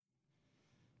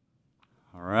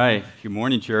All right. Good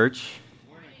morning, church.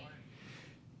 Good morning.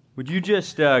 Would you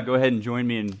just go ahead and join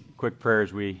me in quick prayer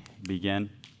as we begin?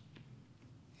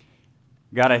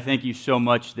 God, I thank you so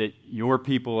much that your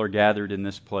people are gathered in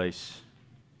this place.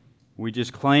 We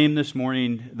just claim this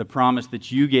morning the promise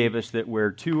that you gave us that where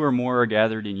two or more are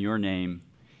gathered in your name,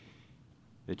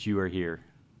 that you are here.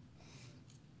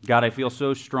 God, I feel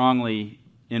so strongly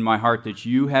in my heart that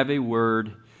you have a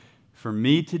word for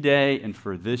me today and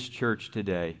for this church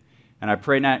today. And I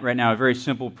pray right now a very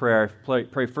simple prayer. I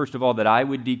pray first of all that I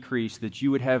would decrease, that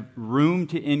you would have room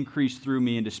to increase through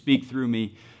me and to speak through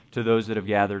me to those that have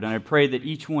gathered. And I pray that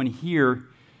each one here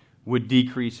would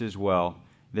decrease as well,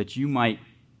 that you might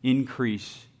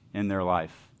increase in their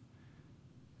life.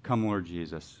 Come, Lord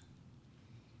Jesus.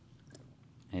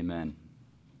 Amen.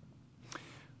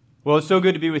 Well, it's so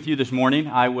good to be with you this morning.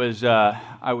 I was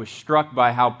struck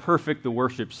by how perfect the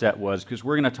worship set was, because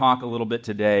we're going to talk a little bit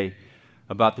today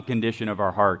about the condition of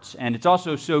our hearts. And it's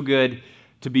also so good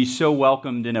to be so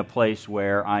welcomed in a place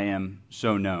where I am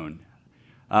so known.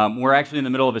 We're actually in the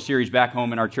middle of a series back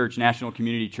home in our church, National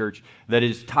Community Church, that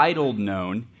is titled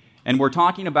Known. And we're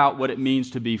talking about what it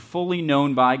means to be fully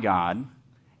known by God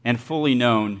and fully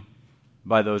known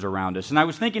by those around us. And I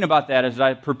was thinking about that as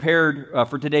I prepared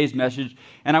for today's message,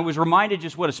 and I was reminded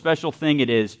just what a special thing it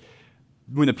is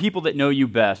when the people that know you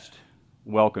best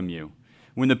welcome you.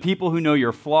 When the people who know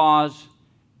your flaws,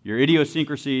 your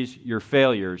idiosyncrasies, your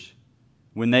failures,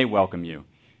 when they welcome you.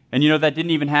 And you know, that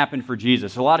didn't even happen for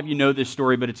Jesus. A lot of you know this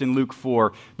story, but it's in Luke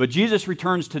 4. But Jesus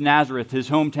returns to Nazareth, his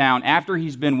hometown, after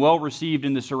he's been well received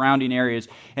in the surrounding areas,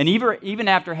 and even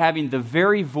after having the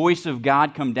very voice of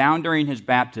God come down during his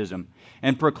baptism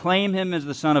and proclaim him as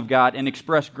the Son of God and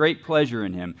express great pleasure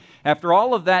in him. After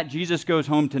all of that, Jesus goes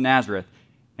home to Nazareth,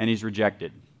 and he's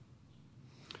rejected.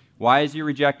 Why is he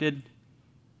rejected?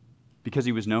 Because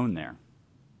he was known there.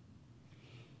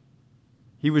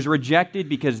 He was rejected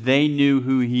because they knew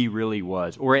who he really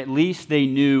was, or at least they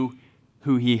knew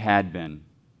who he had been.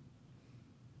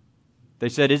 They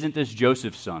said, "Isn't this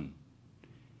Joseph's son?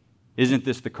 Isn't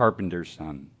this the carpenter's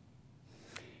son?"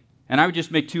 And I would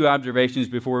just make two observations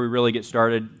before we really get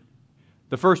started.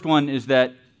 The first one is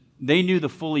that they knew the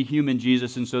fully human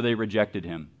Jesus, and so they rejected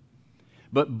him.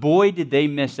 But boy, did they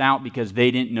miss out because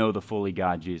they didn't know the fully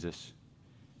God Jesus.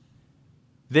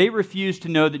 They refused to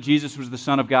know that Jesus was the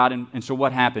Son of God, and so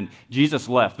what happened? Jesus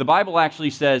left. The Bible actually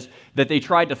says that they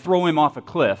tried to throw him off a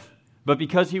cliff, but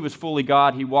because he was fully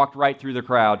God, he walked right through the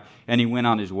crowd and he went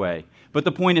on his way. But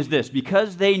the point is this: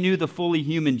 because they knew the fully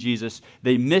human Jesus,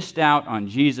 they missed out on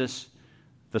Jesus,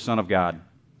 the Son of God.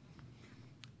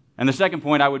 And the second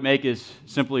point I would make is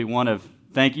simply one of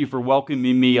thank you for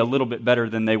welcoming me a little bit better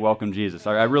than they welcomed Jesus.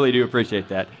 I really do appreciate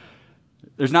that.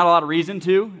 There's not a lot of reason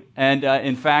to, and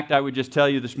in fact, I would just tell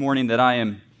you this morning that I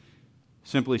am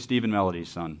simply Stephen Melody's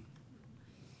son.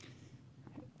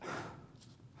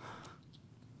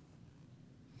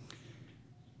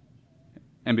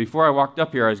 And before I walked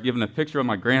up here, I was given a picture of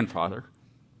my grandfather.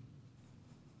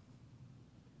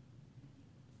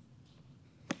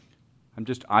 I'm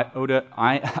just Ida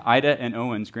and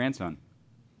Owen's grandson.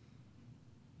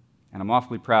 And I'm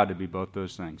awfully proud to be both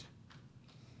those things.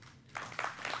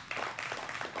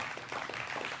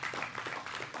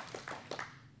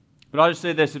 But I'll just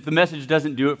say this: if the message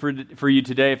doesn't do it for you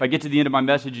today, if I get to the end of my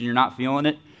message and you're not feeling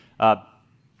it,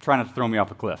 try not to throw me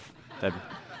off a cliff. That'd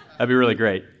be really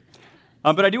great.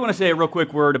 But I do want to say a real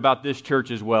quick word about this church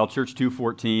as well, Church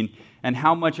 214, and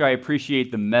how much I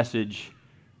appreciate the message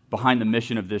behind the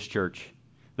mission of this church.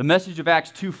 The message of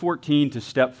Acts 2:14 to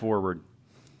step forward.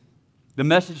 The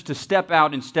message to step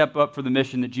out and step up for the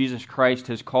mission that Jesus Christ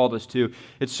has called us to.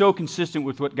 It's so consistent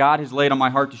with what God has laid on my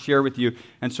heart to share with you.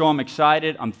 And so I'm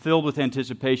excited, I'm filled with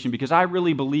anticipation, because I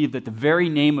really believe that the very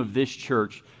name of this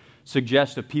church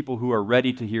suggests to people who are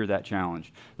ready to hear that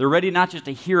challenge. They're ready not just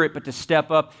to hear it, but to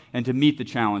step up and to meet the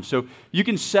challenge. So you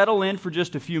can settle in for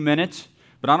just a few minutes,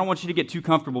 but I don't want you to get too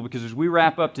comfortable, because as we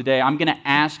wrap up today, I'm going to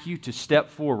ask you to step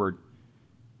forward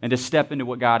and to step into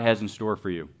what God has in store for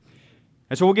you.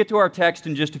 And so we'll get to our text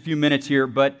in just a few minutes here,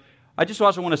 but I just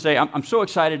also want to say I'm so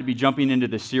excited to be jumping into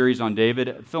this series on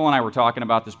David. Phil and I were talking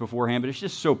about this beforehand, but it's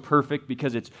just so perfect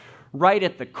because it's right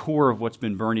at the core of what's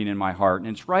been burning in my heart, and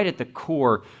it's right at the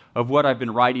core of what I've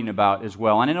been writing about as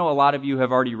well. And I know a lot of you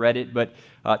have already read it, but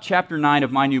chapter 9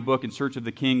 of my new book, In Search of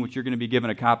the King, which you're going to be given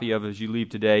a copy of as you leave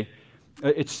today,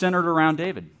 it's centered around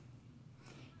David.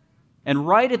 And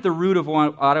right at the root of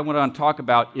what I want to talk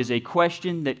about is a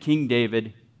question that King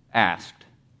David asked.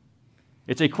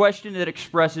 It's a question that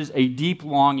expresses a deep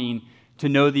longing to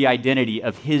know the identity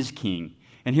of his king.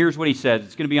 And here's what he says.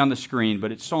 It's going to be on the screen,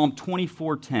 but it's Psalm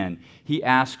 24:10. He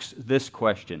asks this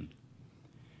question: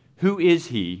 who is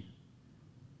he,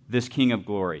 this King of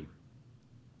glory?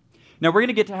 Now, we're going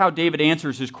to get to how David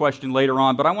answers his question later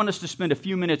on, but I want us to spend a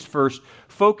few minutes first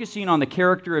focusing on the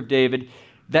character of David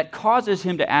that causes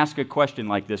him to ask a question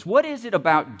like this. What is it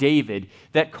about David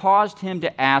that caused him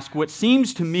to ask what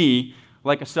seems to me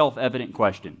like a self-evident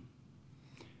question?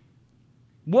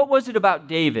 What was it about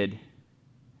David,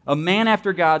 a man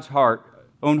after God's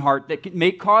own heart,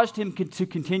 that caused him to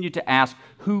continue to ask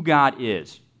who God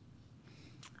is?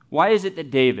 Why is it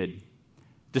that David,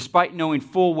 despite knowing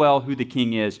full well who the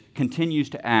king is, continues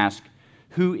to ask,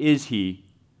 who is he,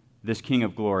 this King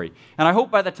of glory? And I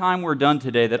hope by the time we're done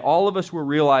today that all of us will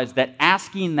realize that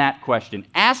asking that question,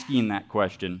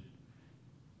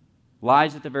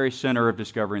 lies at the very center of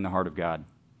discovering the heart of God.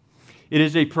 It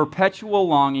is a perpetual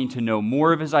longing to know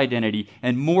more of his identity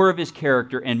and more of his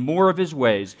character and more of his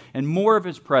ways and more of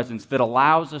his presence that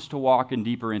allows us to walk in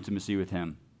deeper intimacy with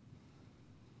him.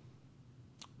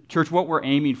 Church, what we're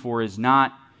aiming for is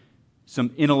not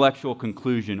some intellectual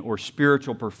conclusion or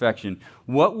spiritual perfection.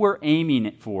 What we're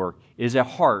aiming for is a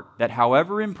heart that,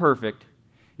 however imperfect,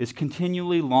 is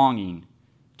continually longing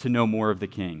to know more of the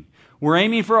King. We're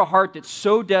aiming for a heart that's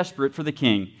so desperate for the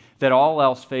King that all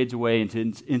else fades away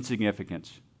into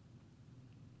insignificance.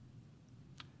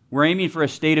 We're aiming for a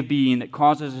state of being that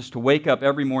causes us to wake up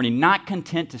every morning not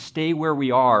content to stay where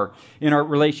we are in our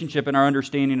relationship and our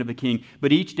understanding of the King,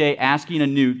 but each day asking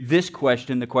anew this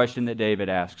question, the question that David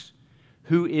asks: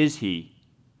 who is he,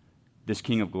 this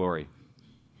King of glory?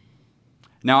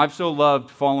 Now, I've so loved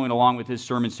following along with his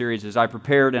sermon series as I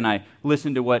prepared and I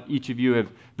listened to what each of you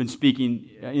have been speaking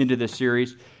into this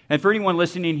series. And for anyone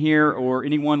listening here or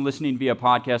anyone listening via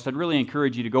podcast, I'd really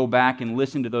encourage you to go back and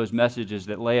listen to those messages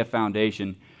that lay a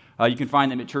foundation. You can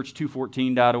find them at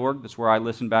church214.org. That's where I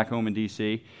listen back home in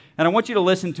D.C. And I want you to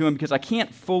listen to them because I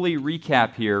can't fully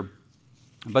recap here,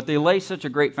 but they lay such a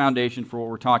great foundation for what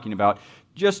we're talking about.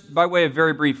 Just by way of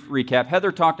very brief recap,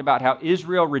 Heather talked about how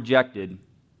Israel rejected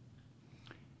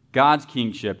God's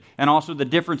kingship, and also the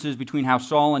differences between how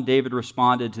Saul and David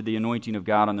responded to the anointing of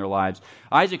God on their lives.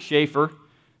 Isaac Schaefer,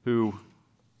 who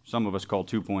some of us call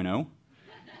 2.0,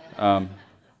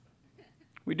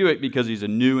 we do it because he's a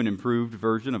new and improved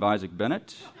version of Isaac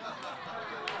Bennett.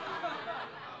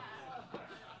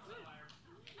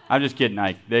 I'm just kidding,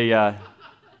 Ike. They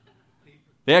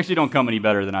actually don't come any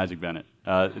better than Isaac Bennett,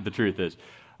 the truth is.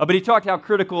 But he talked how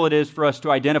critical it is for us to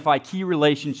identify key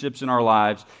relationships in our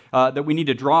lives that we need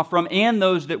to draw from and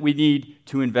those that we need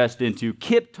to invest into.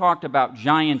 Kip talked about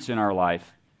giants in our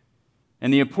life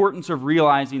and the importance of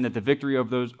realizing that the victory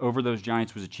over those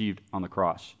giants was achieved on the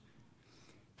cross.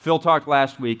 Phil talked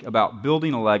last week about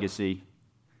building a legacy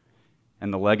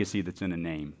and the legacy that's in a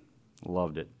name.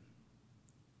 Loved it.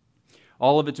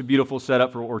 All of it's a beautiful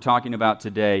setup for what we're talking about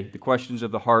today, the questions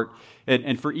of the heart.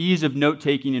 And for ease of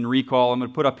note-taking and recall, I'm going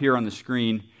to put up here on the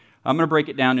screen, I'm going to break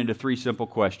it down into 3 simple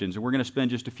questions. And we're going to spend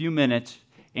just a few minutes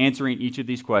answering each of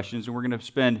these questions. And we're going to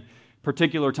spend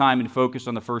particular time and focus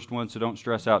on the first one, so don't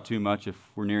stress out too much if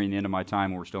we're nearing the end of my time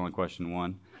and we're still in question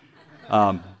 1.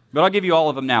 But I'll give you all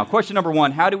of them now. Question number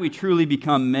 1, how do we truly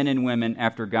become men and women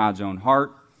after God's own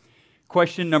heart?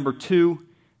 Question number 2,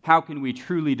 how can we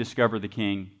truly discover the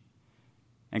King?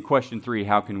 And question 3,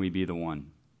 how can we be the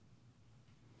one?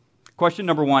 Question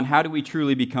number 1, how do we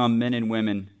truly become men and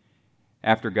women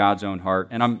after God's own heart?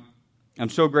 And I'm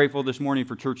so grateful this morning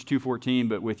for Church 214,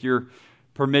 but with your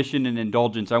permission and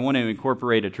indulgence, I want to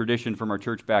incorporate a tradition from our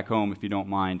church back home, if you don't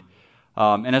mind.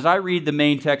 And as I read the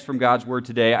main text from God's Word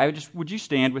today, would you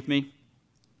stand with me?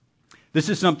 This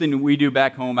is something that we do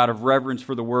back home out of reverence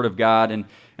for the Word of God, and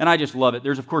I just love it.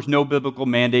 There's, of course, no biblical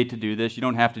mandate to do this. You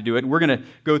don't have to do it. And we're going to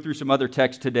go through some other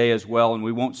texts today as well, and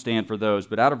we won't stand for those.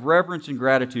 But out of reverence and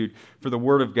gratitude for the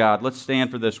Word of God, let's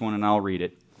stand for this one, and I'll read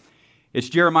it. It's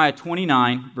Jeremiah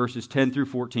 29, verses 10 through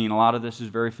 14. A lot of this is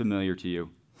very familiar to you.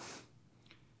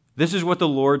 This is what the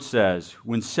Lord says: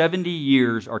 when 70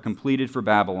 years are completed for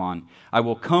Babylon, I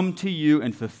will come to you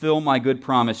and fulfill my good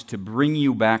promise to bring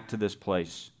you back to this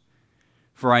place.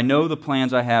 For I know the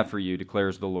plans I have for you,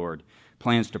 declares the Lord,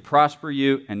 plans to prosper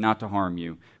you and not to harm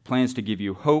you, plans to give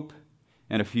you hope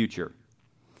and a future.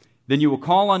 Then you will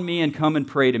call on me and come and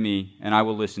pray to me, and I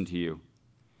will listen to you.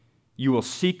 You will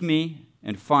seek me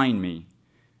and find me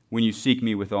when you seek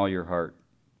me with all your heart.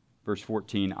 Verse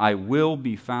 14, I will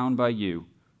be found by you,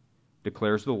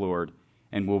 declares the Lord,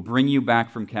 and will bring you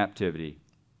back from captivity.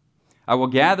 I will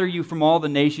gather you from all the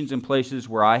nations and places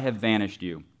where I have banished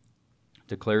you,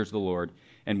 declares the Lord,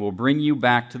 and will bring you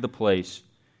back to the place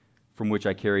from which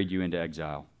I carried you into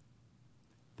exile.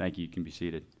 Thank you. You can be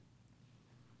seated.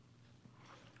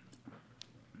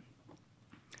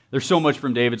 There's so much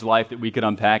from David's life that we could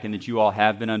unpack and that you all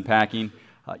have been unpacking.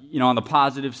 On the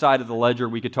positive side of the ledger,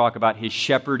 we could talk about his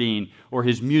shepherding or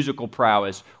his musical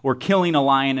prowess or killing a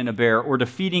lion and a bear or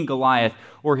defeating Goliath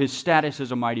or his status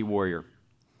as a mighty warrior.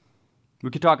 We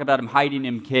could talk about him hiding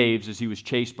in caves as he was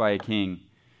chased by a king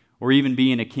or even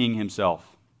being a king himself.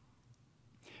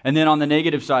 And then on the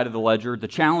negative side of the ledger, the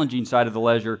challenging side of the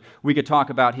ledger, we could talk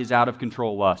about his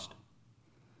out-of-control lust.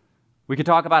 We could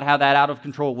talk about how that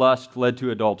out-of-control lust led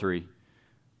to adultery.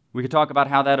 We could talk about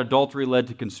how that adultery led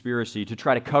to conspiracy to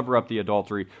try to cover up the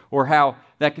adultery, or how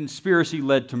that conspiracy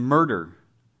led to murder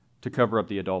to cover up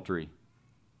the adultery.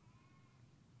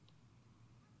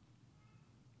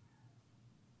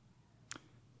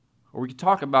 Or we could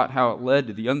talk about how it led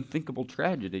to the unthinkable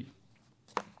tragedy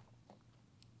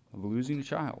of losing a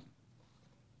child.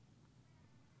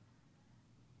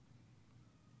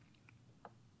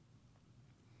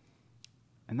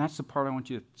 And that's the part I want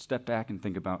you to step back and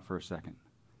think about for a second.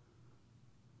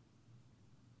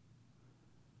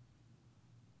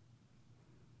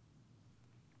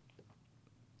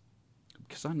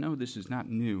 Because I know this is not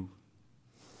new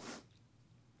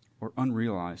or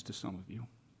unrealized to some of you.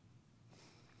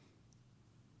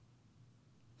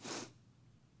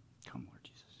 Come, Lord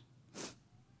Jesus.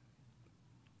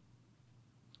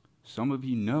 Some of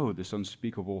you know this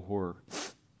unspeakable horror,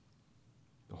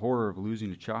 the horror of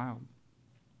losing a child.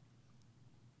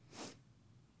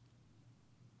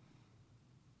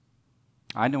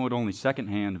 I know it only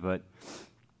secondhand, but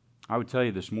I would tell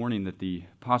you this morning that the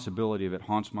possibility of it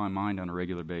haunts my mind on a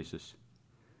regular basis.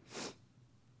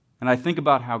 And I think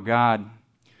about how God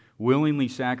willingly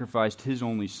sacrificed His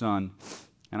only Son,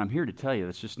 and I'm here to tell you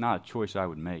that's just not a choice I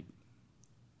would make.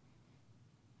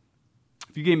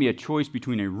 If you gave me a choice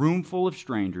between a room full of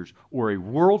strangers or a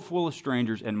world full of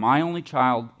strangers and my only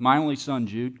child, my only son,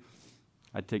 Jude,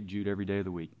 I'd take Jude every day of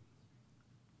the week.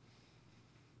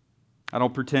 I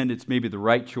don't pretend it's maybe the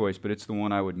right choice, but it's the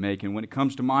one I would make. And when it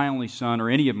comes to my only son, or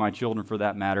any of my children for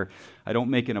that matter, I don't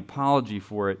make an apology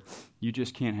for it. You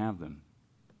just can't have them.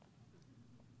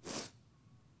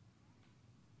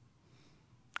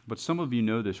 But some of you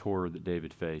know this horror that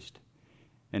David faced.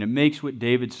 And it makes what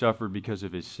David suffered because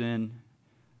of his sin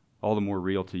all the more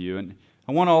real to you. And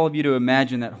I want all of you to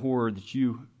imagine that horror that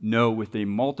you know with a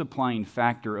multiplying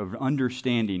factor of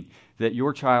understanding that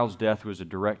your child's death was a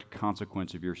direct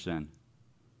consequence of your sin.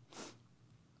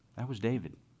 That was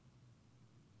David.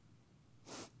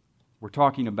 We're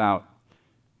talking about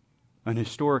an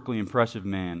historically impressive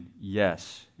man,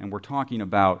 yes. And we're talking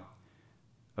about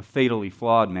a fatally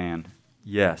flawed man,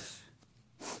 yes.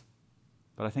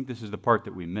 But I think this is the part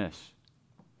that we miss.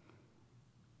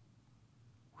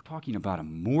 We're talking about a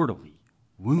mortally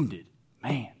wounded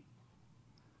man.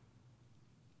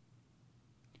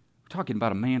 We're talking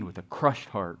about a man with a crushed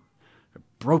heart, a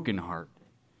broken heart.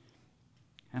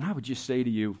 And I would just say to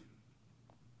you,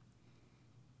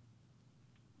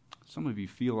 some of you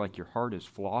feel like your heart is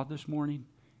flawed this morning,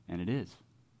 and it is.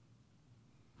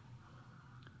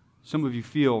 Some of you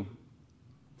feel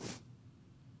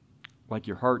like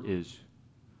your heart is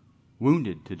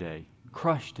wounded today,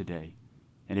 crushed today,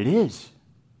 and it is.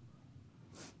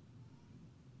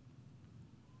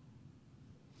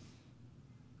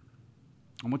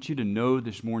 I want you to know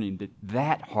this morning that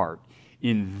that heart,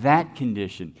 in that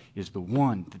condition, is the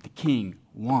one that the King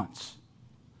wants.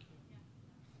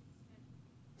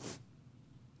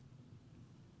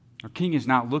 Our King is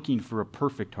not looking for a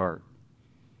perfect heart.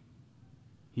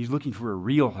 He's looking for a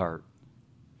real heart.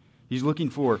 He's looking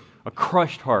for a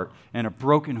crushed heart and a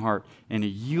broken heart and a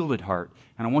yielded heart.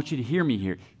 And I want you to hear me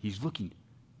here. He's looking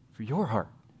for your heart.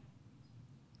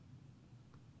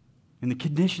 In the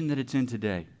condition that it's in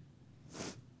today.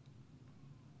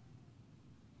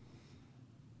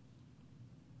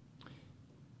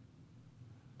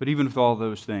 But even with all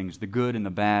those things, the good and the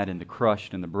bad and the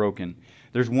crushed and the broken,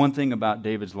 there's one thing about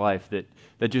David's life that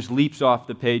just leaps off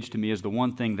the page to me as the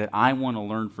one thing that I want to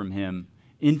learn from him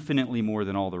infinitely more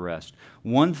than all the rest.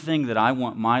 One thing that I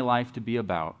want my life to be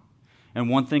about,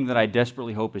 and one thing that I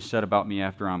desperately hope is said about me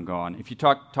after I'm gone. If you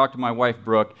talk to my wife,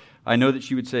 Brooke, I know that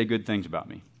she would say good things about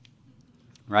me.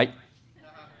 Right?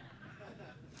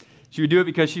 She would do it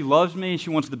because she loves me, she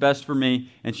wants the best for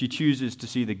me, and she chooses to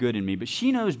see the good in me. But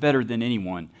she knows better than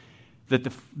anyone that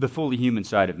the fully human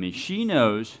side of me. She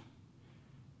knows,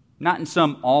 not in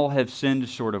some all have sinned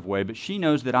sort of way, but she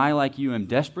knows that I, like you, am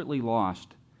desperately lost.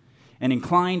 and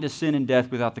inclined to sin and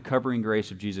death without the covering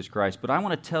grace of Jesus Christ. But I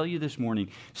want to tell you this morning,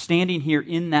 standing here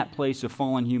in that place of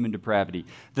fallen human depravity,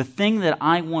 the thing that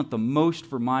I want the most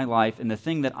for my life and the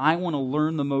thing that I want to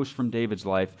learn the most from David's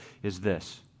life is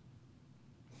this.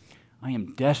 I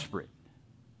am desperate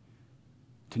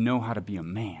to know how to be a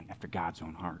man after God's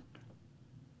own heart.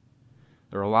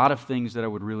 There are a lot of things that I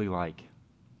would really like.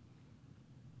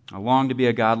 I long to be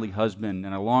a godly husband,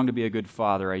 and I long to be a good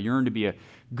father. I yearn to be a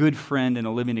good friend and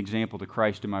a living example to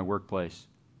Christ in my workplace.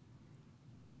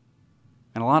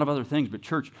 And a lot of other things. But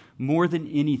church, more than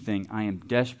anything, I am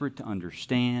desperate to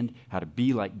understand how to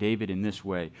be like David in this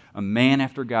way. A man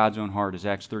after God's own heart, as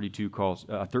Acts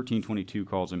 13:22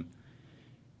 calls him.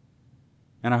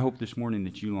 And I hope this morning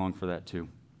that you long for that too.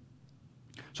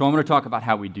 So I'm going to talk about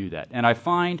how we do that. And I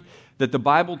find that the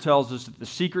Bible tells us that the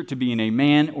secret to being a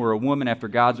man or a woman after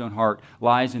God's own heart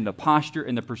lies in the posture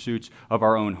and the pursuits of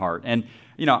our own heart. And,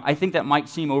 I think that might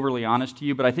seem overly honest to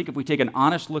you, but I think if we take an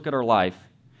honest look at our life,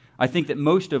 I think that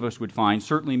most of us would find,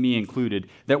 certainly me included,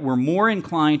 that we're more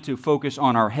inclined to focus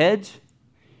on our heads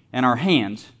and our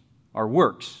hands, our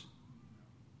works,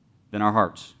 than our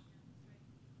hearts.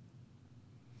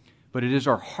 But it is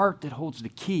our heart that holds the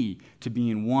key to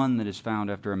being one that is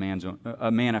found after a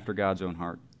man after God's own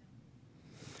heart.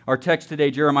 Our text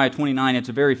today, Jeremiah 29, it's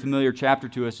a very familiar chapter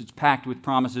to us. It's packed with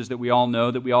promises that we all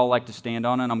know, that we all like to stand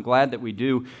on, and I'm glad that we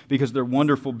do because they're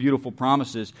wonderful, beautiful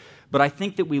promises. But I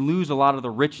think that we lose a lot of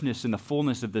the richness and the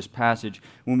fullness of this passage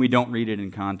when we don't read it in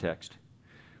context.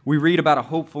 We read about a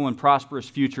hopeful and prosperous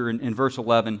future in verse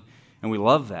 11, and we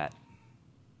love that.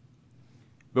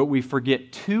 But we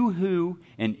forget to who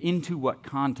and into what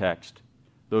context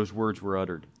those words were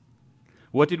uttered.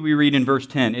 What did we read in verse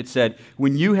 10? It said,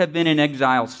 when you have been in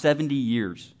exile 70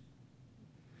 years.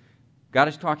 God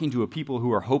is talking to a people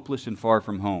who are hopeless and far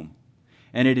from home.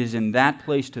 And it is in that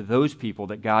place to those people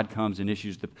that God comes and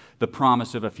issues the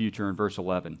promise of a future in verse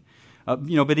 11.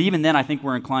 But even then I think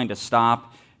we're inclined to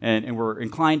stop and we're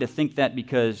inclined to think that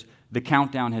because the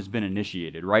countdown has been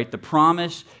initiated, right? The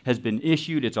promise has been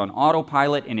issued, it's on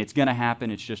autopilot, and it's going to happen.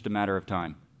 It's just a matter of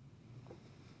time.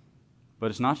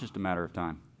 But it's not just a matter of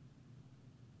time.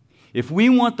 If we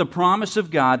want the promise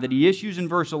of God that He issues in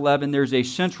verse 11, there's a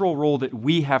central role that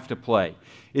we have to play.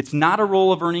 It's not a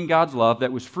role of earning God's love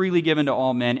that was freely given to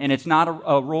all men, and it's not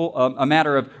a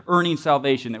matter of earning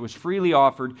salvation that was freely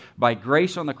offered by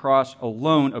grace on the cross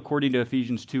alone, according to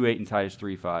Ephesians 2:8 and Titus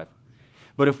 3:5.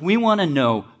 But if we want to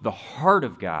know the heart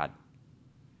of God,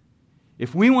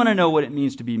 if we want to know what it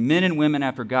means to be men and women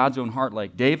after God's own heart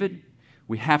like David,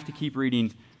 we have to keep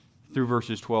reading through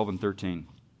verses 12 and 13.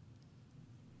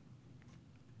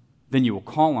 Then you will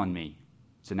call on me.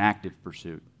 It's an active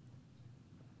pursuit.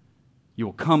 You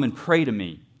will come and pray to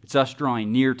me. It's us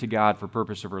drawing near to God for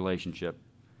purpose of relationship.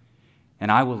 And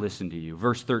I will listen to you.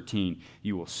 Verse 13,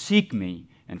 you will seek me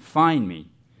and find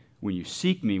me when you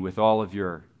seek me with all of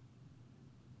your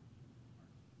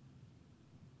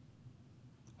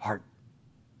heart.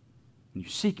 When you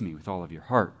seek me with all of your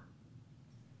heart.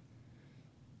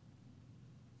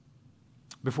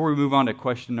 Before we move on to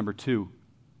question number 2,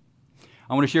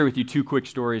 I want to share with you 2 quick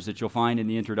stories that you'll find in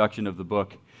the introduction of the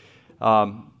book.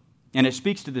 And it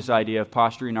speaks to this idea of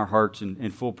posturing our hearts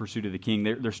in full pursuit of the King.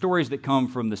 They're stories that come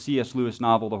from the C.S. Lewis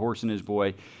novel, The Horse and His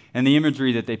Boy, and the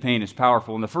imagery that they paint is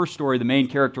powerful. In the first story, the main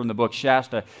character in the book,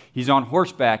 Shasta, he's on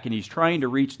horseback and he's trying to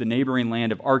reach the neighboring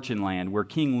land of Archenland, where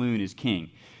King Loon is king.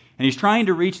 And he's trying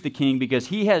to reach the king because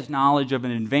he has knowledge of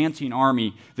an advancing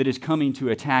army that is coming to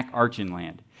attack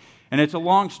Archenland. And it's a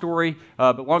long story,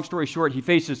 but long story short, he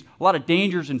faces a lot of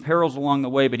dangers and perils along the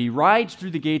way, but he rides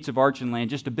through the gates of Archenland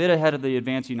just a bit ahead of the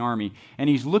advancing army, and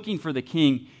he's looking for the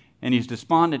king, and he's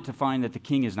despondent to find that the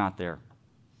king is not there.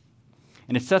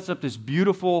 And it sets up this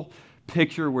beautiful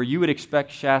picture where you would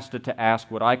expect Shasta to ask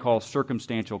what I call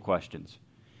circumstantial questions.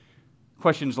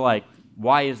 Questions like,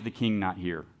 why is the king not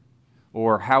here?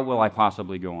 Or how will I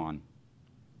possibly go on?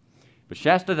 But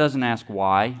Shasta doesn't ask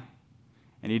why,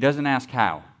 and he doesn't ask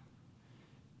how.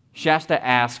 Shasta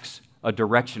asks a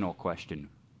directional question.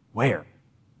 Where?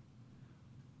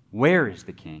 Where is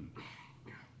the king?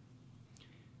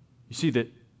 You see, the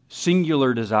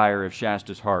singular desire of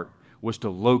Shasta's heart was to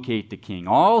locate the king.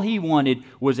 All he wanted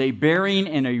was a bearing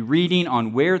and a reading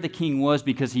on where the king was,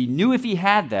 because he knew if he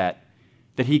had that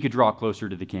he could draw closer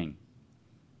to the king.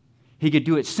 He could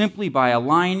do it simply by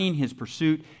aligning his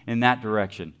pursuit in that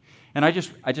direction. And I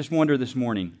just wonder this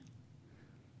morning,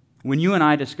 when you and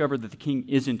I discover that the king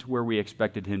isn't where we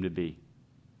expected him to be,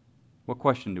 what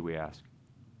question do we ask?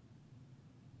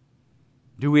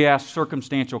 Do we ask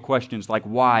circumstantial questions like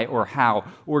why or how?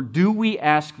 Or do we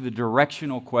ask the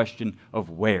directional question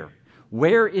of where?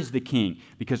 Where is the king?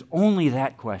 Because only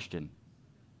that question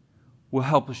will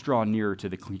help us draw nearer to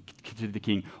the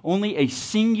king. Only a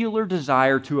singular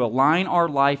desire to align our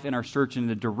life and our search in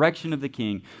the direction of the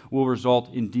king will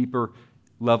result in deeper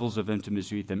levels of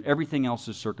intimacy with him. Everything else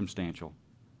is circumstantial.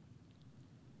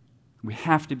 We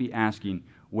have to be asking,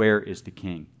 where is the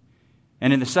king?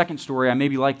 And in the second story, I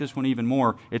maybe like this one even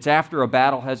more. It's after a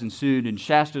battle has ensued, and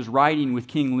Shasta's riding with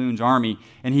King Loon's army,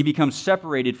 and he becomes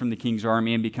separated from the king's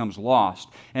army and becomes lost.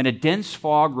 And a dense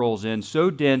fog rolls in,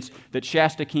 so dense that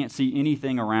Shasta can't see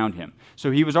anything around him. So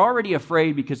he was already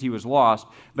afraid because he was lost,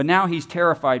 but now he's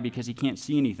terrified because he can't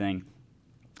see anything.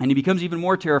 And he becomes even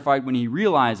more terrified when he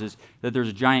realizes that there's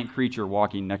a giant creature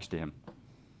walking next to him.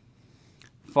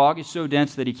 Fog is so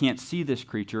dense that he can't see this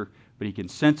creature, but he can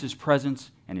sense his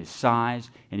presence and his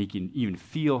size, and he can even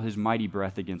feel his mighty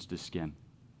breath against his skin.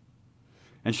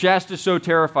 And Shasta is so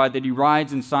terrified that he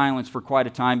rides in silence for quite a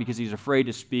time because he's afraid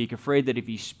to speak, afraid that if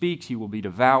he speaks, he will be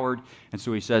devoured, and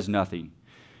so he says nothing.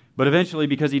 But eventually,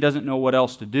 because he doesn't know what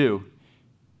else to do,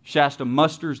 Shasta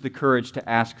musters the courage to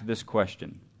ask this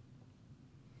question.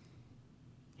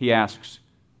 He asks,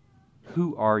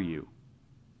 "Who are you?"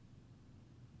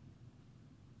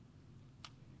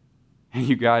 And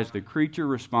you guys, the creature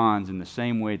responds in the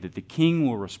same way that the king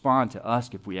will respond to us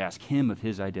if we ask him of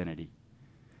his identity.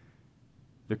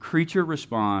 The creature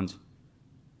responds,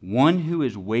 "One who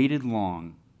has waited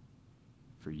long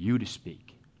for you to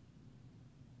speak."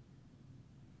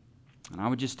 And I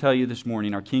would just tell you this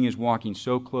morning, our king is walking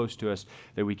so close to us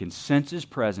that we can sense his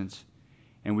presence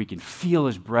and we can feel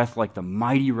his breath like the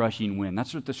mighty rushing wind.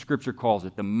 That's what the scripture calls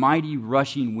it, the mighty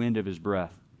rushing wind of his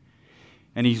breath.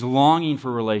 And he's longing for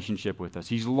relationship with us.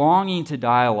 He's longing to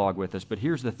dialogue with us. But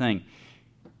here's the thing.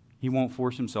 He won't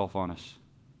force himself on us.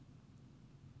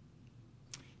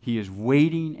 He is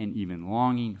waiting and even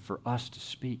longing for us to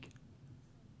speak.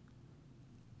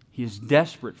 He is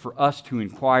desperate for us to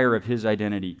inquire of his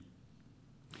identity.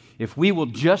 If we will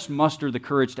just muster the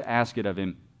courage to ask it of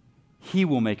him, he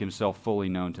will make himself fully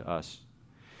known to us.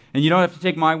 And you don't have to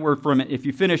take my word from it. If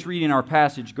you finish reading our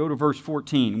passage, go to verse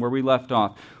 14 where we left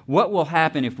off. What will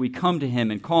happen if we come to him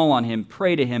and call on him,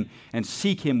 pray to him, and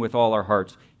seek him with all our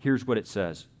hearts? Here's what it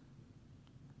says.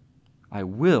 "I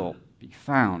will be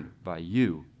found by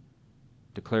you,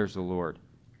 declares the Lord."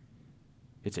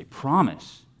 It's a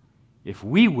promise. If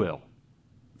we will,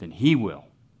 then he will.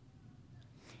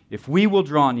 If we will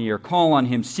draw near, call on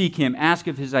him, seek him, ask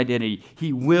of his identity,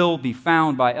 he will be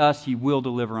found by us. He will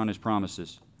deliver on his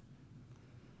promises.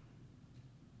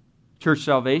 Church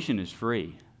salvation is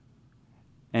free.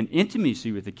 And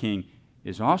intimacy with the king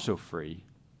is also free,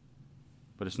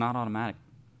 but it's not automatic.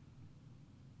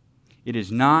 It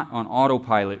is not on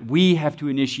autopilot. We have to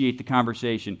initiate the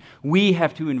conversation. We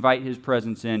have to invite his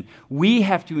presence in. We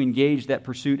have to engage that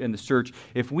pursuit and the search.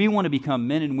 If we want to become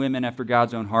men and women after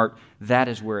God's own heart, that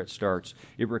is where it starts.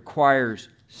 It requires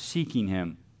seeking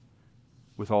him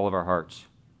with all of our hearts.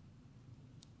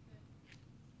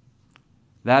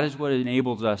 That is what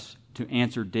enables us to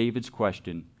answer David's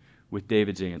question with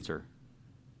David's answer.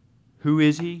 Who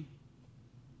is he?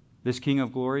 This King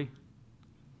of glory?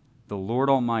 The Lord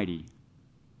Almighty.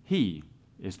 He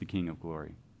is the King of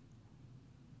glory.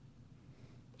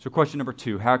 So question number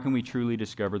 2, how can we truly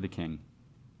discover the King?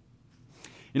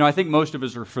 You know, I think most of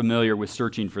us are familiar with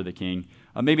searching for the King.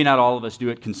 Maybe not all of us do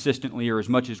it consistently or as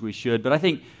much as we should, but I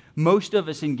think most of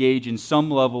us engage in some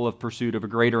level of pursuit of a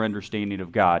greater understanding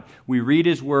of God. We read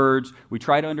his words, we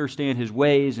try to understand his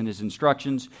ways and his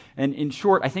instructions, and in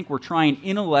short, I think we're trying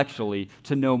intellectually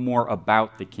to know more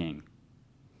about the King.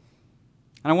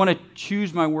 And I want to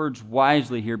choose my words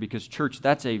wisely here because, church,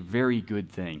 that's a very good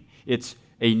thing. It's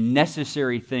a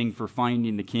necessary thing for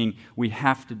finding the King. We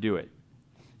have to do it.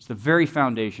 It's the very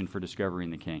foundation for discovering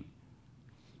the King.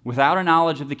 Without a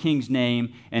knowledge of the King's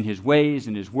name and his ways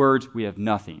and his words, we have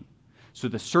nothing. So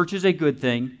the search is a good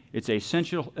thing, it's an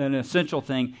essential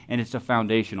thing, and it's a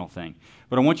foundational thing.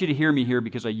 But I want you to hear me here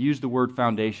because I use the word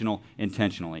foundational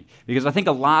intentionally. Because I think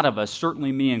a lot of us,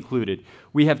 certainly me included,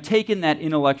 we have taken that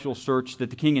intellectual search that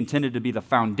the King intended to be the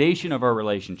foundation of our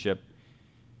relationship,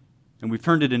 and we've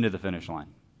turned it into the finish line.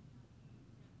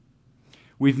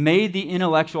 We've made the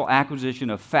intellectual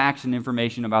acquisition of facts and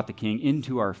information about the King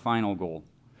into our final goal.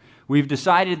 We've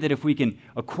decided that if we can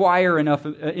acquire enough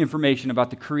information about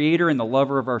the Creator and the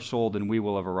lover of our soul, then we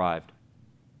will have arrived.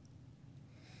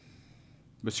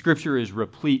 But Scripture is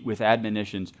replete with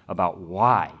admonitions about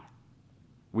why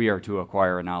we are to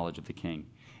acquire a knowledge of the King.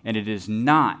 And it is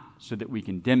not so that we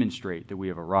can demonstrate that we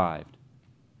have arrived.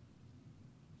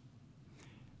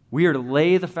 We are to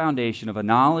lay the foundation of a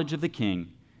knowledge of the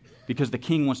King because the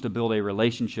king wants to build a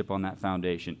relationship on that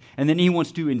foundation. And then he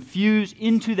wants to infuse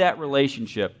into that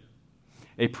relationship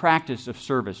a practice of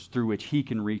service through which he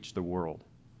can reach the world.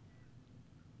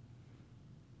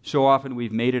 So often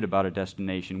we've made it about a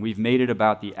destination. We've made it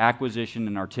about the acquisition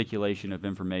and articulation of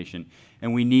information,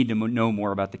 and we need to know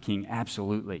more about the king,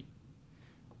 absolutely.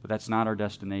 But that's not our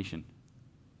destination.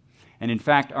 And in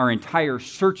fact, our entire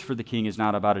search for the king is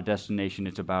not about a destination,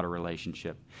 it's about a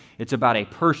relationship. It's about a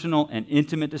personal and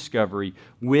intimate discovery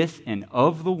with and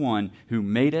of the one who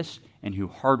made us and who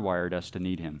hardwired us to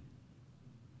need him.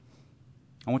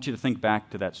 I want you to think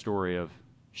back to that story of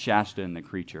Shasta and the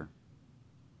creature.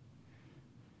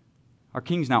 Our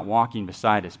king's not walking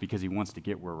beside us because he wants to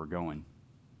get where we're going.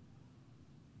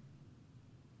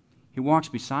 He walks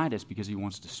beside us because he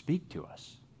wants to speak to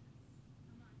us.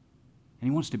 And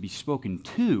he wants to be spoken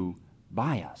to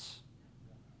by us.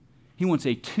 He wants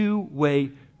a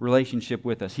two-way relationship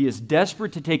with us. He is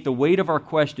desperate to take the weight of our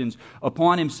questions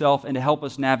upon himself and to help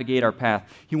us navigate our path.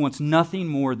 He wants nothing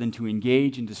more than to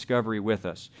engage in discovery with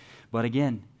us. But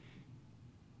again,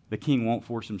 the king won't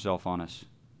force himself on us.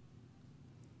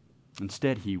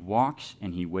 Instead, he walks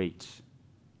and he waits.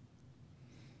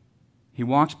 He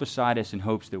walks beside us in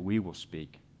hopes that we will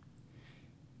speak.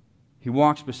 He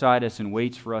walks beside us and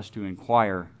waits for us to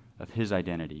inquire of his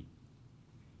identity.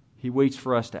 He waits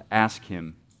for us to ask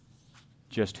him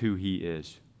just who he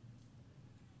is.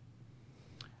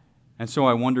 And so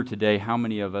I wonder today how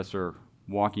many of us are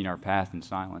walking our path in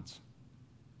silence.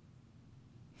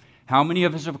 How many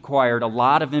of us have acquired a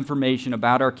lot of information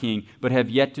about our King but have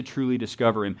yet to truly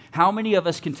discover him? How many of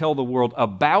us can tell the world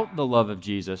about the love of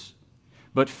Jesus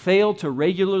but fail to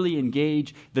regularly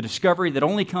engage the discovery that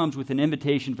only comes with an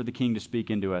invitation for the King to speak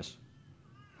into us?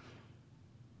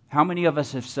 How many of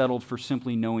us have settled for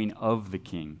simply knowing of the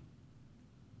King?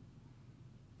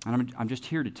 And I'm just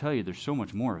here to tell you there's so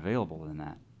much more available than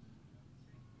that.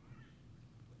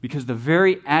 Because the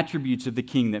very attributes of the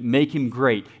king that make him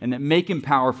great and that make him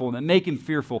powerful and that make him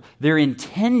fearful, they're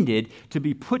intended to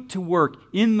be put to work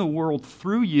in the world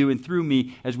through you and through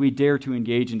me as we dare to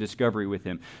engage in discovery with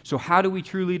him. So how do we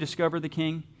truly discover the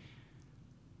king?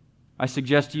 I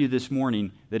suggest to you this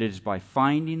morning that it is by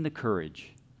finding the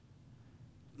courage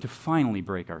to finally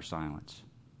break our silence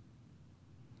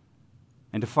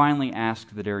and to finally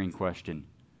ask the daring question,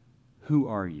 who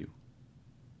are you?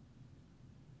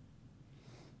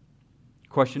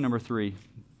 Question number 3, and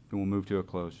we'll move to a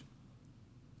close.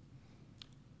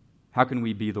 How can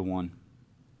we be the one?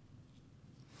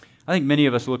 I think many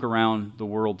of us look around the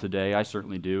world today, I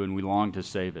certainly do, and we long to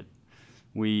save it.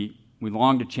 We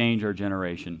long to change our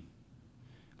generation,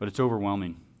 but it's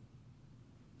overwhelming.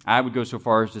 I would go so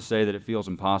far as to say that it feels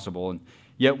impossible, and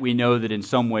yet we know that in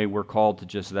some way we're called to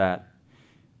just that.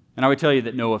 And I would tell you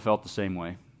that Noah felt the same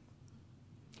way.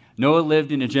 Noah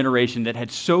lived in a generation that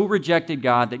had so rejected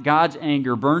God that God's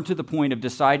anger burned to the point of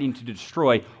deciding to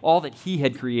destroy all that he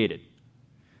had created.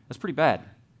 That's pretty bad.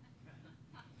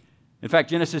 In fact,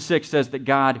 Genesis 6 says that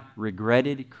God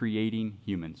regretted creating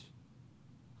humans.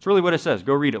 That's really what it says.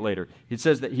 Go read it later. It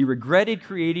says that he regretted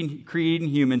creating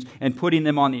humans and putting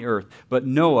them on the earth, but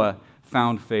Noah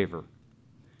found favor.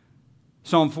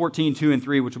 Psalm 14, 2 and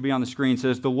 3, which will be on the screen,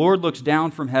 says, "The Lord looks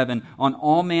down from heaven on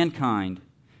all mankind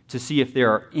to see if there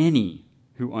are any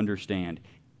who understand,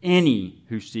 any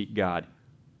who seek God.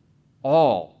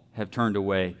 All have turned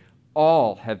away.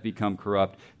 All have become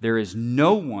corrupt. There is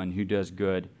no one who does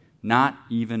good, not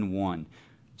even one."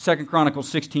 2 Chronicles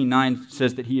 16:9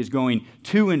 says that he is going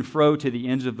to and fro to the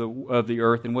ends of the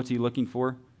earth. And what's he looking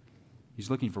for?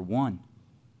 He's looking for one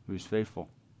who is faithful.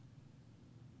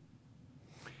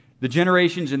 The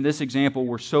generations in this example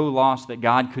were so lost that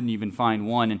God couldn't even find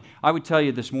one. And I would tell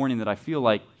you this morning that I feel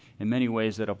like in many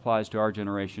ways that applies to our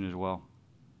generation as well.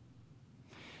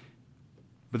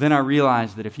 But then I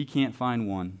realized that if he can't find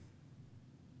one,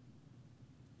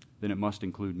 then it must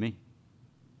include me.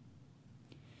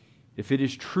 If it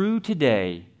is true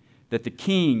today that the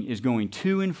king is going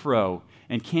to and fro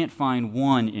and can't find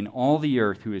one in all the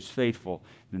earth who is faithful,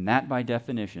 then that by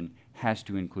definition has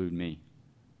to include me.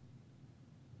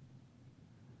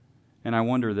 And I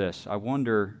wonder this. I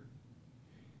wonder,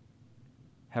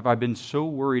 have I been so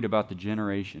worried about the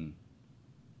generation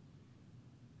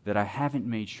that I haven't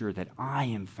made sure that I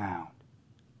am found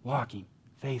walking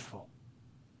faithful?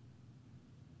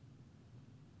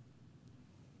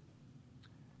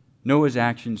 Noah's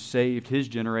actions saved his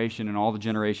generation and all the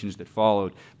generations that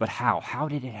followed. But how? How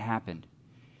did it happen?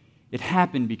 It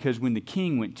happened because when the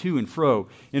king went to and fro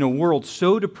in a world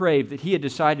so depraved that he had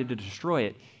decided to destroy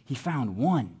it, he found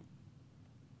one.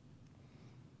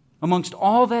 Amongst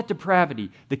all that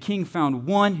depravity, the king found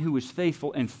one who was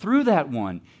faithful, and through that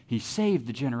one, he saved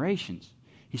the generations.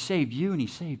 He saved you and he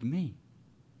saved me.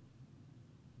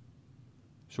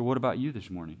 So what about you this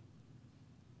morning?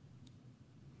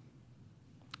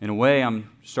 In a way,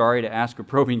 I'm sorry to ask a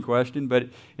probing question, but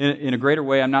in a greater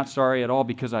way, I'm not sorry at all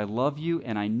because I love you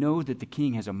and I know that the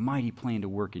king has a mighty plan to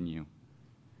work in you.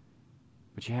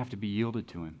 But you have to be yielded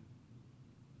to him.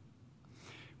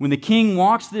 When the king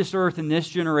walks this earth in this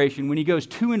generation, when he goes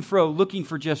to and fro looking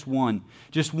for just one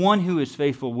who is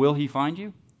faithful, will he find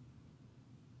you?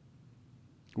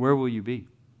 Where will you be?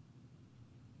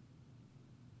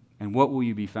 And what will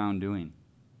you be found doing?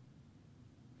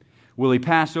 Will he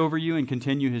pass over you and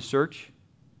continue his search?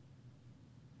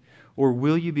 Or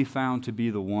will you be found to be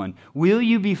the one? Will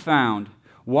you be found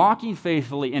walking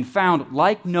faithfully and found,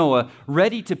 like Noah,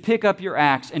 ready to pick up your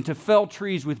axe and to fell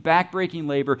trees with backbreaking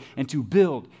labor and to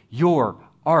build your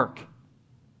ark?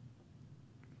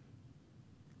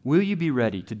 Will you be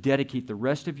ready to dedicate the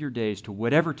rest of your days to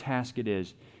whatever task it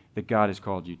is that God has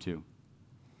called you to?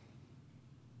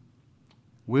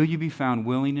 Will you be found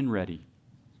willing and ready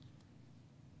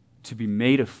to be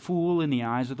made a fool in the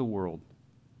eyes of the world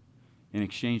in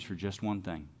exchange for just one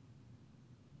thing?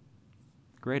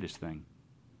 The greatest thing.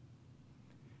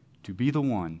 To be the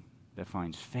one that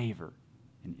finds favor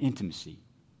and intimacy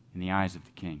in the eyes of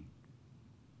the king.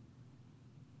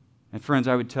 And friends,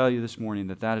 I would tell you this morning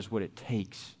that that is what it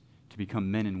takes to become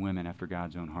men and women after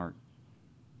God's own heart.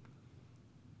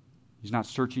 He's not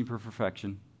searching for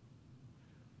perfection,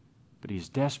 but he's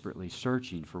desperately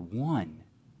searching for one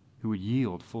who would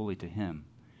yield fully to him.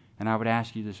 And I would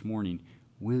ask you this morning,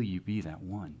 will you be that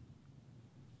one?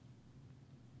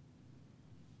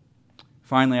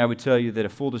 Finally, I would tell you that a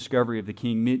full discovery of the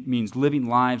king means living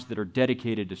lives that are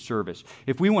dedicated to service.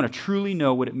 If we want to truly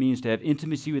know what it means to have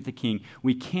intimacy with the king,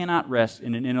 we cannot rest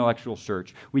in an intellectual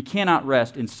search. We cannot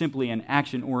rest in simply an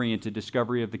action-oriented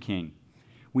discovery of the king.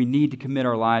 We need to commit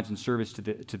our lives in service to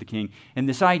the king. And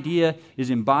this idea is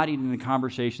embodied in the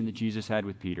conversation that Jesus had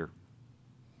with Peter.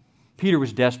 Peter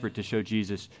was desperate to show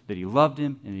Jesus that he loved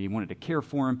him and that he wanted to care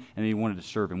for him and that he wanted to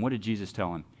serve him. What did Jesus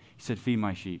tell him? He said, "Feed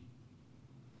my sheep."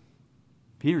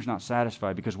 Peter's not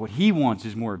satisfied because what he wants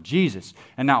is more of Jesus.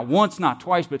 And not once, not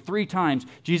twice, but 3 times,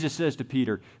 Jesus says to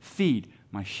Peter, "Feed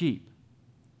my sheep."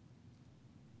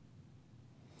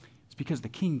 It's because the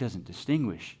king doesn't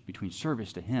distinguish between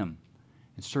service to him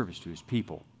and service to his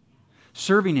people.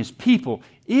 Serving his people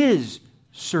is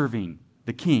serving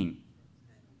the king.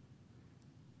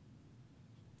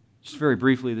 Just very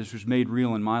briefly, this was made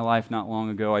real in my life not long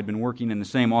ago. I'd been working in the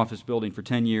same office building for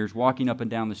 10 years, walking up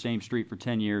and down the same street for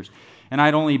 10 years, and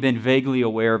I'd only been vaguely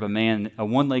aware of a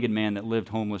one-legged man that lived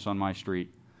homeless on my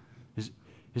street.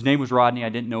 His name was Rodney. I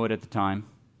didn't know it at the time.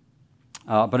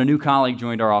 But a new colleague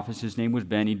joined our office. His name was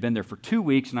Ben. He'd been there for 2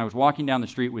 weeks, and I was walking down the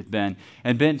street with Ben,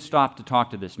 and Ben stopped to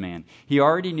talk to this man. He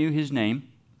already knew his name.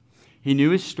 He knew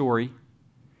his story.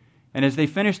 And as they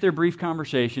finished their brief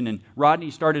conversation and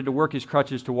Rodney started to work his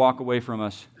crutches to walk away from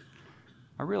us,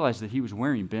 I realized that he was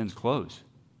wearing Ben's clothes.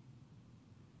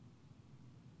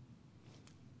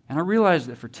 And I realized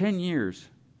that for 10 years,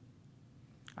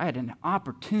 I had an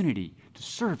opportunity to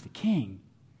serve the king,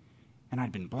 and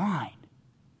I'd been blind.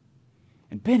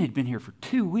 And Ben had been here for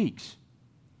 2 weeks,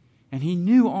 and he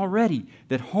knew already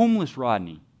that homeless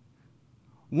Rodney,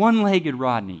 one-legged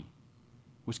Rodney,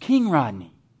 was King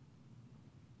Rodney.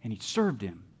 And he served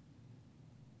him.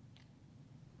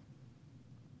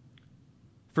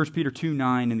 1 Peter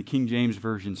 2:9 in the King James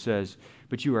Version says,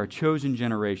 "But you are a chosen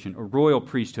generation, a royal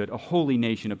priesthood, a holy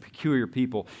nation, a peculiar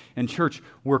people." And church,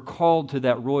 we're called to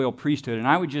that royal priesthood. And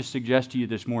I would just suggest to you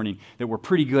this morning that we're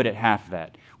pretty good at half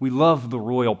that. We love the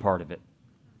royal part of it.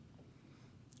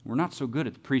 We're not so good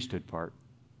at the priesthood part.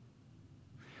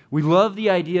 We love the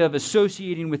idea of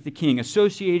associating with the king,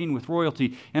 associating with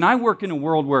royalty. And I work in a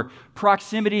world where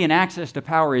proximity and access to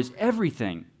power is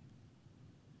everything.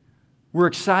 We're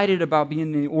excited about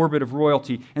being in the orbit of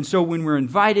royalty. And so when we're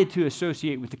invited to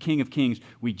associate with the King of Kings,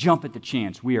 we jump at the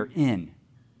chance. We are in.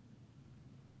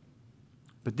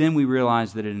 But then we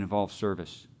realize that it involves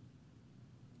service.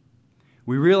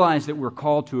 We realize that we're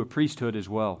called to a priesthood as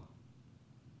well.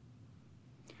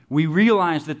 We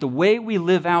realize that the way we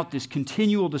live out this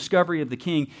continual discovery of the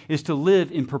king is to live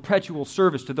in perpetual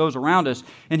service to those around us.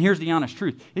 And here's the honest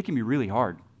truth. It can be really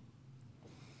hard.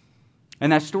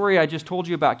 And that story I just told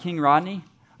you about King Rodney,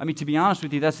 to be honest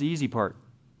with you, that's the easy part.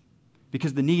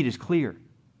 Because the need is clear.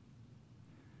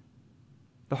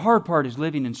 The hard part is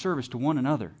living in service to one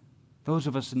another. Those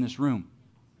of us in this room.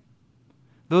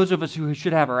 Those of us who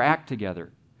should have our act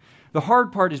together. The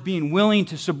hard part is being willing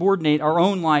to subordinate our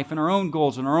own life and our own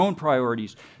goals and our own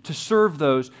priorities to serve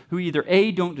those who either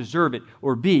A, don't deserve it,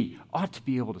 or B, ought to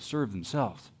be able to serve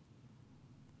themselves.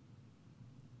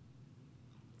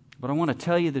 But I want to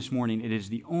tell you this morning, it is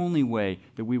the only way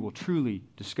that we will truly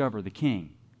discover the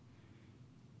King.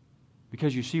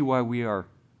 Because you see why we are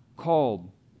called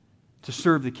to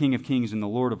serve the King of Kings and the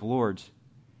Lord of Lords.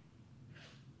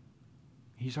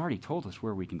 He's already told us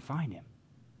where we can find Him.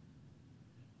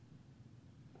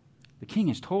 The King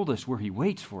has told us where He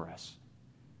waits for us.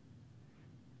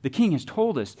 The King has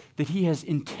told us that He has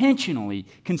intentionally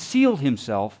concealed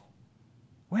Himself,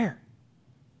 where?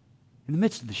 In the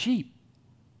midst of the sheep.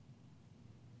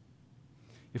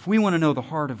 If we want to know the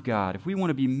heart of God, if we want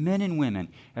to be men and women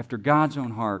after God's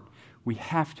own heart, we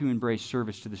have to embrace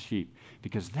service to the sheep,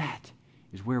 because that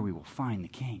is where we will find the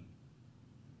King.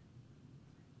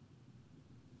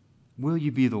 Will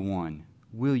you be the one?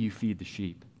 Will you feed the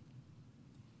sheep?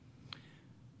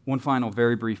 One final,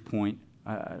 very brief point.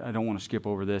 I don't want to skip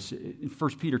over this. In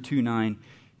 1 Peter 2:9,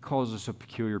 calls us a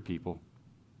peculiar people.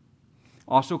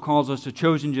 Also calls us a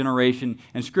chosen generation,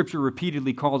 and Scripture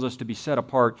repeatedly calls us to be set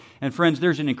apart. And friends,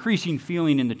 there's an increasing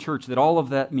feeling in the church that all of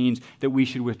that means that we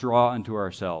should withdraw unto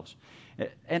ourselves.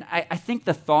 And I think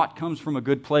the thought comes from a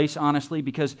good place, honestly,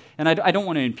 because, and I don't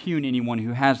want to impugn anyone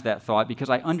who has that thought, because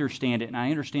I understand it, and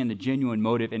I understand the genuine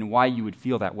motive and why you would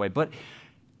feel that way. But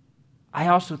I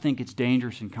also think it's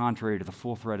dangerous and contrary to the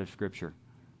full thread of Scripture.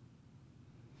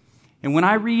 And when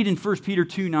I read in 1 Peter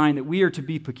 2:9 that we are to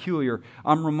be peculiar,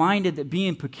 I'm reminded that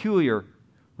being peculiar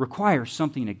requires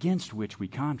something against which we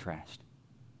contrast.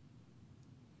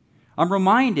 I'm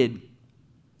reminded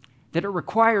that it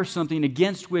requires something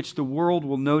against which the world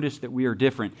will notice that we are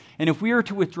different. And if we are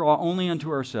to withdraw only unto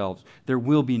ourselves, there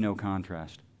will be no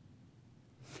contrast.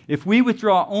 If we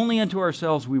withdraw only unto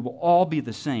ourselves, we will all be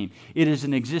the same. It is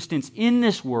an existence in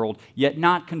this world, yet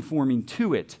not conforming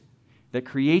to it, that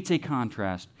creates a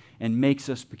contrast and makes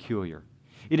us peculiar.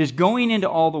 It is going into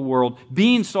all the world,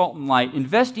 being salt and light,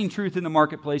 investing truth in the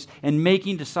marketplace, and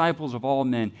making disciples of all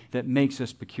men that makes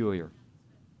us peculiar.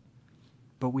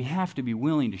 But we have to be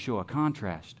willing to show a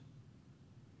contrast.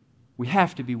 We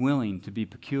have to be willing to be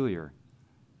peculiar.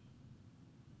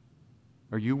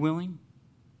 Are you willing?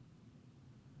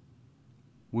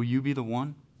 Will you be the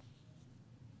one?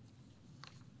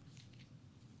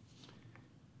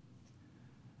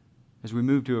 As we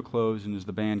move to a close and as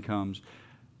the band comes,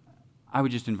 I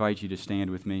would just invite you to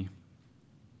stand with me.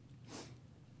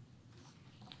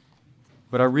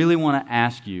 But I really want to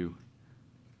ask you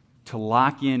to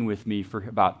lock in with me for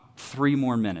about 3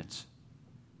 more minutes,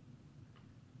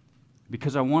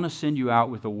 because I want to send you out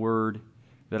with a word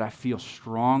that I feel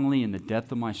strongly in the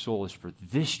depth of my soul is for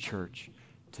this church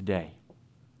today.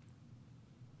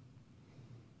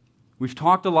 We've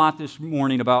talked a lot this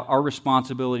morning about our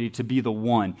responsibility to be the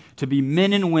one, to be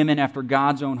men and women after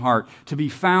God's own heart, to be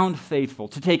found faithful,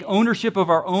 to take ownership of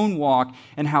our own walk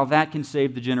and how that can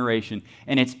save the generation.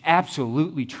 And it's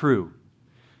absolutely true.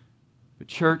 But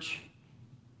church,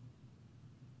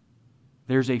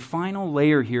 there's a final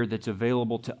layer here that's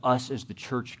available to us as the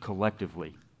church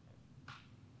collectively.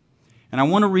 And I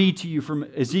want to read to you from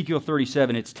Ezekiel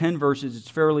 37. It's 10 verses. It's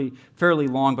fairly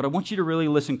long, but I want you to really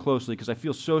listen closely because I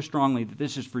feel so strongly that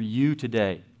this is for you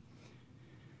today.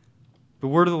 The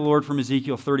word of the Lord from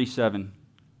Ezekiel 37,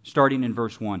 starting in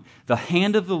verse 1. The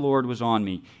hand of the Lord was on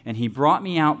me, and He brought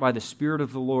me out by the Spirit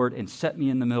of the Lord and set me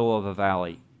in the middle of a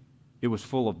valley. It was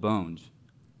full of bones.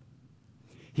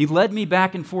 He led me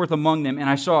back and forth among them, and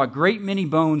I saw a great many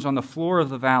bones on the floor of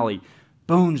the valley,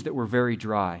 bones that were very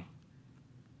dry.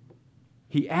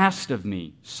 He asked of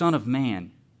me, Son of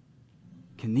man,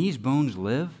 can these bones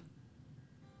live?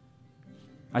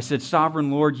 I said,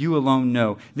 Sovereign Lord, you alone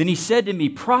know. Then He said to me,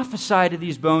 prophesy to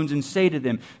these bones and say to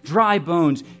them, dry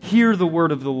bones, hear the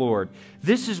word of the Lord.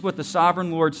 This is what the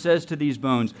Sovereign Lord says to these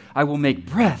bones. I will make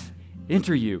breath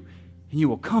enter you, and you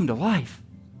will come to life.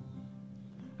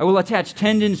 I will attach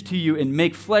tendons to you and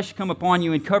make flesh come upon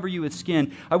you and cover you with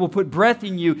skin. I will put breath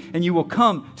in you, and you will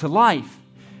come to life.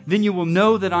 Then you will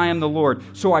know that I am the Lord.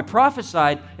 So I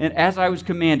prophesied, and as I was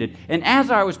commanded. And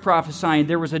as I was prophesying,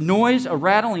 there was a noise, a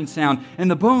rattling sound, and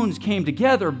the bones came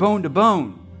together, bone to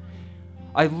bone.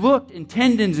 I looked, and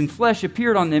tendons and flesh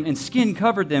appeared on them, and skin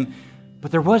covered them,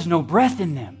 but there was no breath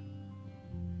in them.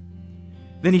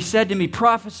 Then He said to me,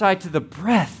 prophesy to the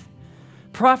breath.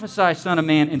 Prophesy, Son of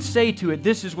man, and say to it,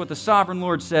 this is what the Sovereign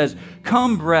Lord says.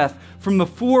 Come, breath, from the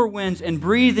 4 winds, and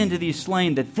breathe into these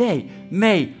slain, that they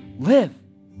may live.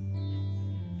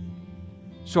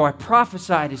 So I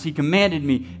prophesied as He commanded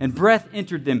me, and breath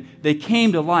entered them. They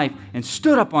came to life and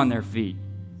stood up on their feet.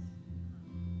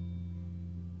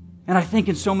 And I think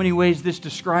in so many ways this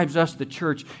describes us, the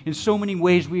church. In so many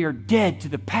ways we are dead to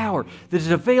the power that is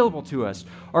available to us.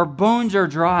 Our bones are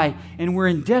dry, and we're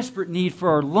in desperate need for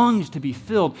our lungs to be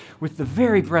filled with the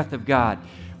very breath of God.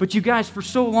 But you guys, for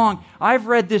so long, I've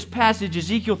read this passage,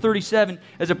 Ezekiel 37,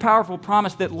 as a powerful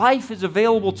promise that life is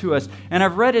available to us. And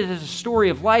I've read it as a story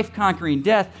of life conquering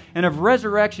death and of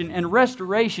resurrection and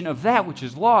restoration of that which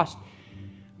is lost.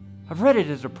 I've read it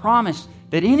as a promise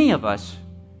that any of us,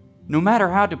 no matter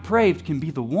how depraved, can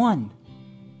be the one.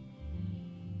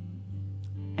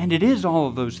 And it is all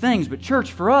of those things. But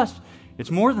church, for us,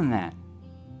 it's more than that.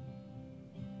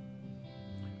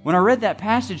 When I read that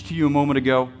passage to you a moment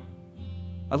ago,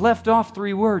 I left off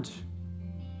 3 words.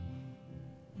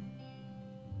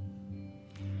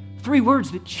 3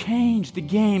 words that changed the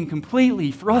game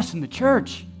completely for us in the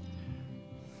church.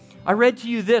 I read to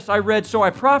you this. So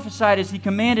I prophesied as he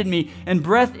commanded me, and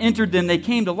breath entered them. They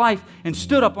came to life and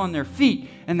stood up on their feet.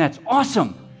 And that's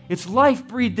awesome. It's life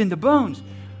breathed into bones.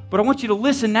 But I want you to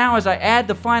listen now as I add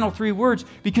the final 3 words,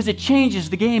 because it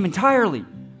changes the game entirely.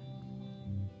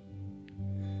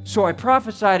 So I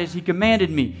prophesied as he commanded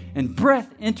me, and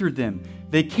breath entered them.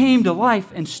 They came to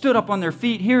life and stood up on their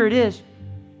feet. Here it is,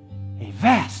 a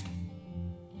vast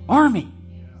army.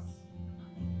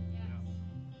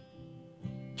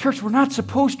 Church, we're not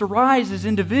supposed to rise as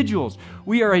individuals.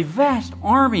 We are a vast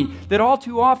army that all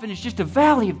too often is just a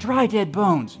valley of dry, dead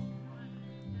bones.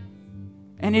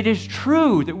 And it is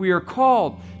true that we are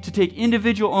called to take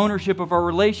individual ownership of our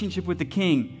relationship with the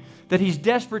King, that He's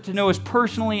desperate to know us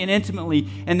personally and intimately,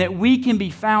 and that we can be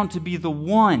found to be the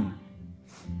one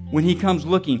when He comes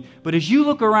looking. But as you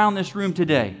look around this room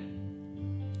today,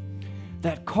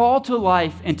 that call to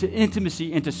life and to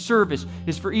intimacy and to service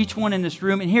is for each one in this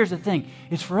room. And here's the thing,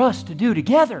 it's for us to do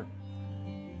together.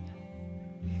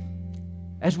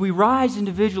 As we rise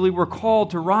individually, we're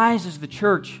called to rise as the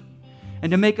church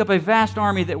and to make up a vast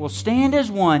army that will stand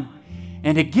as one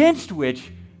and against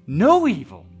which no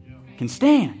evil can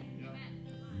stand.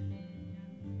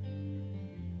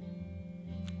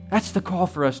 That's the call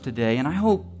for us today, and I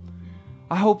hope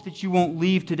that you won't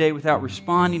leave today without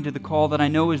responding to the call that I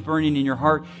know is burning in your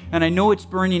heart, and I know it's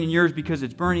burning in yours because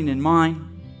it's burning in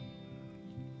mine.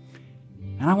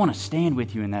 And I want to stand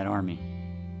with you in that army.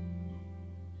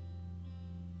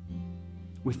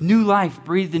 With new life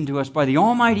breathed into us by the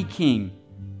Almighty King.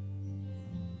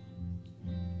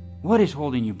 What is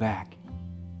holding you back?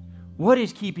 What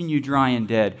is keeping you dry and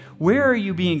dead? Where are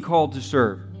you being called to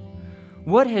serve?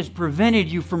 What has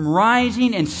prevented you from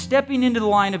rising and stepping into the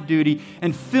line of duty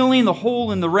and filling the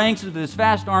hole in the ranks of this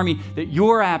vast army that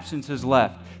your absence has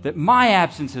left, that my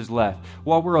absence has left,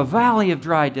 while we're a valley of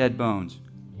dry, dead bones?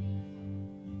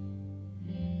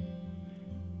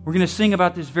 We're going to sing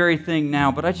about this very thing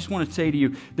now, but I just want to say to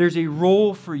you, there's a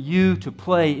role for you to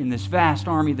play in this vast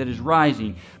army that is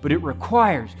rising, but it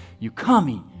requires you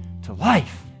coming to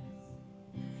life.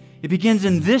 It begins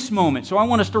in this moment. So I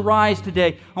want us to rise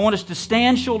today. I want us to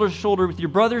stand shoulder to shoulder with your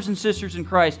brothers and sisters in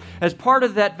Christ as part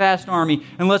of that vast army,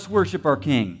 and let's worship our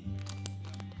King.